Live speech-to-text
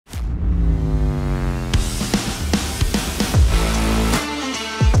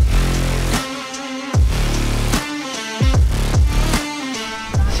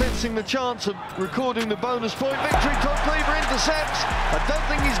a chance of recording the bonus point victory. Todd Cleaver intercepts. I don't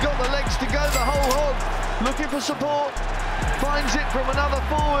think he's got the legs to go the whole hog. Looking for support, finds it from another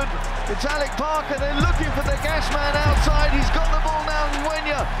forward. It's Alec Parker. They're looking for the gas man outside. He's got the ball now, and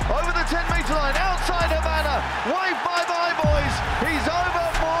Wenya over the 10-metre line, outside Havana. Wave bye-bye, boys. He's over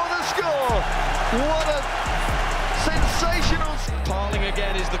for the score. What a sensational... Parling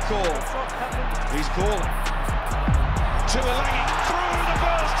again is the call. He's calling. Tuilagi through the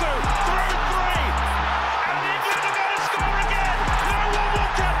first two, through three, and England are going to score again. No one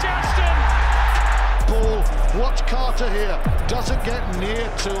will catch Aston. Ball, watch Carter here, doesn't get near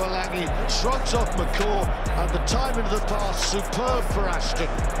Tuilagi, shrugs off McCaw, and the timing of the pass, superb for Aston.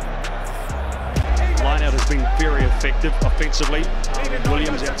 Line-out has been very effective offensively.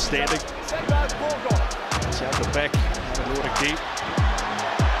 Williams outstanding. It's out the back, Lord keep.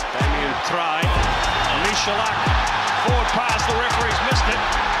 Damien try. Michalak. Forward pass, the referee's missed it.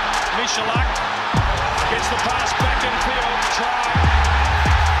 Michalak gets the pass back in field, try.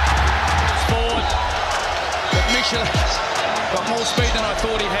 Forward, but Michalak got more speed than I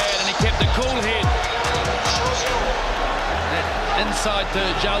thought he had, and he kept a cool head. Inside to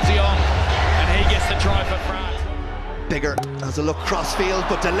Jalzion, and he gets the try for France. Bigger has a look cross-field,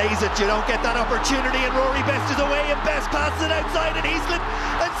 but delays it. You don't get that opportunity, and Rory Best is away, and Best passes it outside, and Eastland,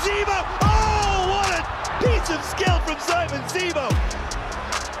 and Zebo. Oh, what a piece of skill from Simon Zebo.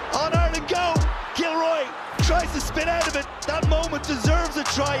 On Ireland go, Kilroy tries to spin out of it. That moment deserves a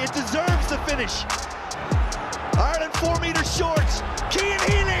try, it deserves the finish. Ireland 4 metres short. Cian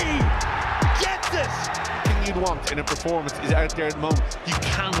Healy gets it. You'd want in a performance is out there at the moment. You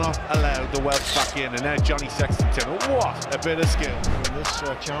cannot allow the Welsh back in, and now Johnny Sexton, what a bit of skill. This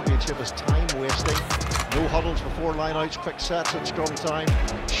championship is time wasting. No huddles before line-outs, quick sets at scrum time.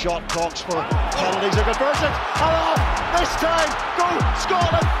 Shot clocks for penalties or conversions. Hello, this time, go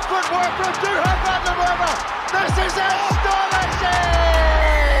Scotland, footwork from Duhan van der Merwe. This is astonishing!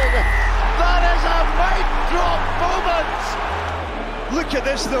 That is a mic drop moment! Look at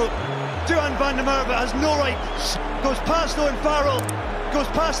this though. Duhan van der Merwe has no right. Goes past Owen Farrell, goes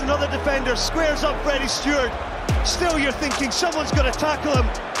past another defender, squares up Freddie Stewart. Still you're thinking someone's got to tackle him.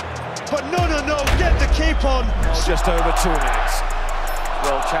 But no, get the cape on. Just over 2 minutes.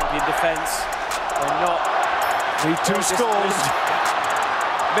 World champion defence. They're not. Need 2 scores.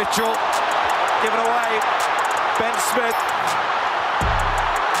 Mitchell given away. Ben Smith.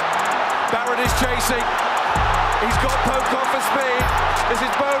 Barrett is chasing. He's got Pocock for speed. This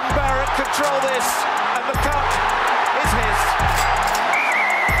is Bowden Barrett. Control this. And the cup is his.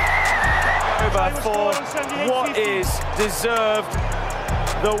 Over for what is deserved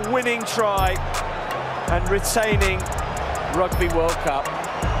the winning try and retaining Rugby World Cup.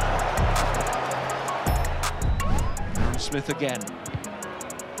 Smith again.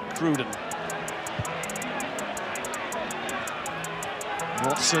 Cruden.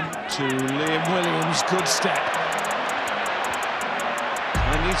 Watson to Liam Williams. Good step.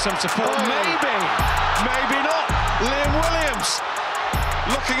 They need some support. Maybe not. Liam Williams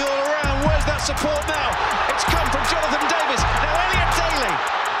looking all around. Where's that support now? It's come from Jonathan Davis. Now Elliot Daly.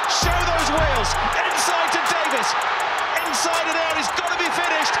 Show those wheels. Inside to Davis. Inside and out. It's got to be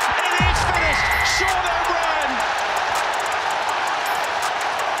finished. It is finished. Sean O'Brien.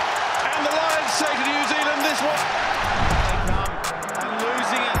 And the Lions say to New Zealand, this one. And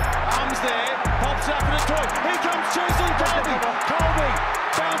losing it. Arms there. Pops up in a toy. Here comes Chisel Colby. Colby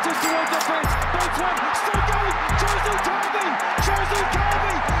bounces towards the fence. Beats one. Still going. Chisel Colby. Chisel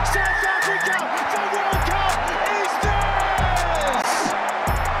Colby. South Africa. The World Cup is theirs.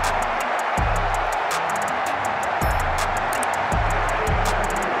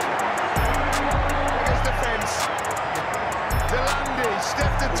 Here's the fence. Delandi.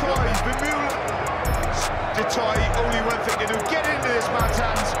 Steph de Toy. Bemula. De Toy. Only one thing to do. Get into this man's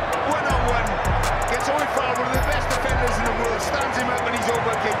hands. 1-on-1. Gets Owen Farrell, one of the best defenders in the world. Stands him up and he's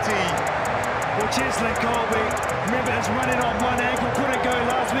over KT. Well, Cheslin Colby, remember, is running on one ankle. Couldn't go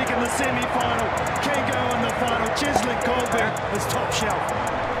last week in the semi-final. Can't go in the final. Cheslin Colby is top shelf.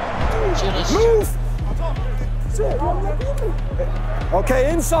 Move!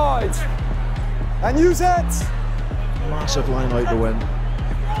 Okay, inside. And use it. Massive line out to win.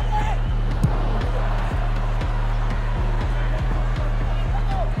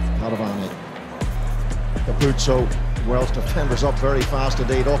 Caravani. Capuzzo. Welsh defenders up very fast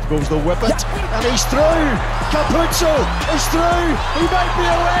indeed. Off goes the whippet. And he's through. Capuzzo is through. He might be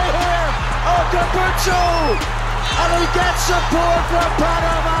away here. Oh, Capuzzo! And he gets support from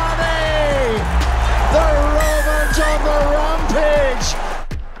Panamani. The Romans on the rampage.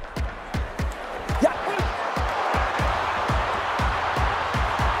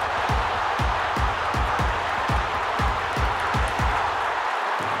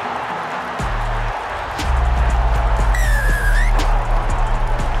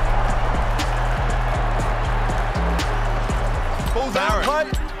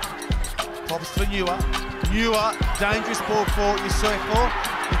 for Newer. Newer, dangerous ball for Yusufu.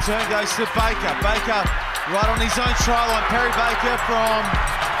 In turn goes to Baker. Baker right on his own try line. Perry Baker from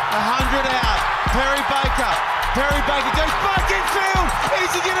 100 out. Perry Baker goes back in field.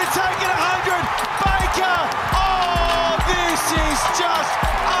 Is he going to take it 100? Baker! Oh, this is just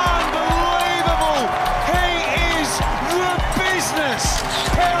unbelievable. He is the business.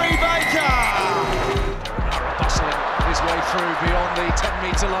 Perry Baker. Bustling his way through beyond the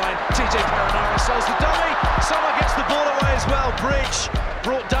 10-metre line. TJ Perenara sells the dummy. Summer gets the ball away as well. Bridge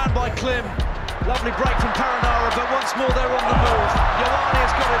brought down by Klim. Lovely break from Perenara, but once more they're on the move. Ioane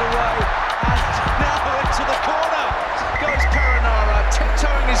has got it away, and now into the corner goes Perenara,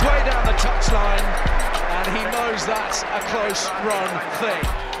 tiptoeing his way down the touchline, and he knows that's a close run thing.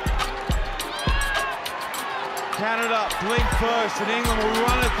 Canada blink first, and England will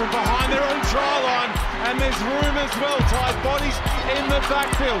run it from behind their own try line, and there's room as well. Tight bodies in the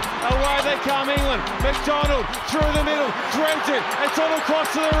backfield. Away they come, England. McDonald through the middle, threads it. It's on across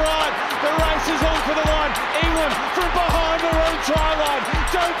to the right. The race is on for the line. England from behind their own try line.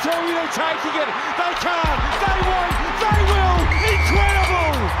 Don't tell me they're taking it. They can't. They won't. They will.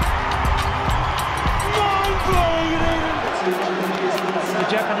 Incredible. Mind-blowing it even. The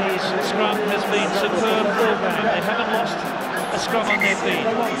Japanese scrum has been superb all game. They haven't lost a scrum on their feet.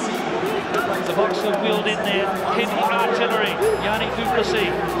 The Boxer wheeled in there. Heavy artillery. Yanni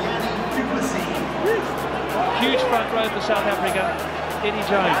Duplessis. Huge front row for South Africa. Eddie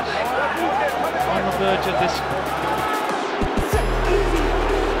Jones on the verge of this.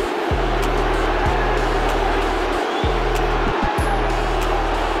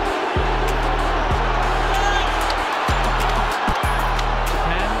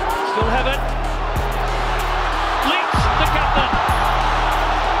 Still have it. Leach, the captain.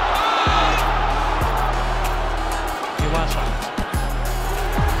 Iwasa.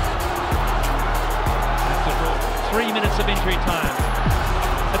 After 3 minutes of injury time,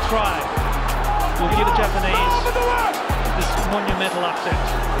 a try will give the Japanese this monumental upset.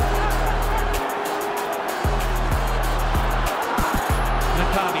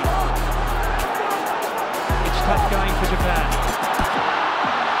 Nakabi. It's tough going for Japan.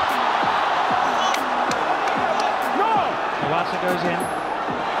 Iwasa goes in.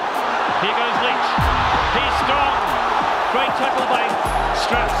 Here goes Leach. He's strong. Great tackle by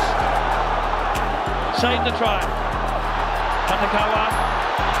Strauss. Saved the try. Tatakawa